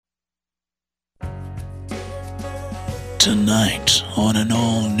Tonight on an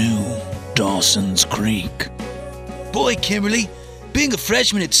all-new Dawson's Creek. Boy, Kimberly, being a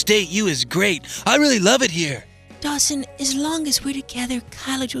freshman at State U is great. I really love it here. Dawson, as long as we're together,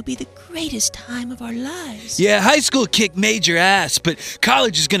 college will be the greatest time of our lives. Yeah, high school kicked major ass, but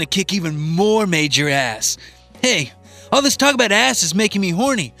college is gonna kick even more major ass. Hey, all this talk about ass is making me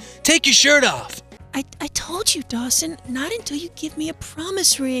horny. Take your shirt off. I told you, Dawson, not until you give me a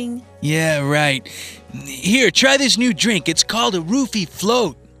promise ring. Yeah, right. Here, try this new drink. It's called a roofie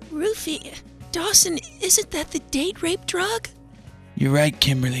float. Roofie? Dawson, isn't that the date rape drug? You're right,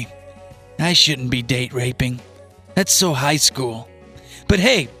 Kimberly. I shouldn't be date raping. That's so high school. But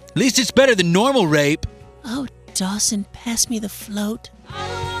hey, at least it's better than normal rape. Oh, Dawson, pass me the float.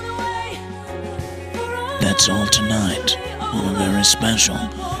 That's all tonight on a very special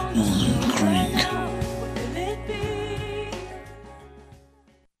Dawson's Creek.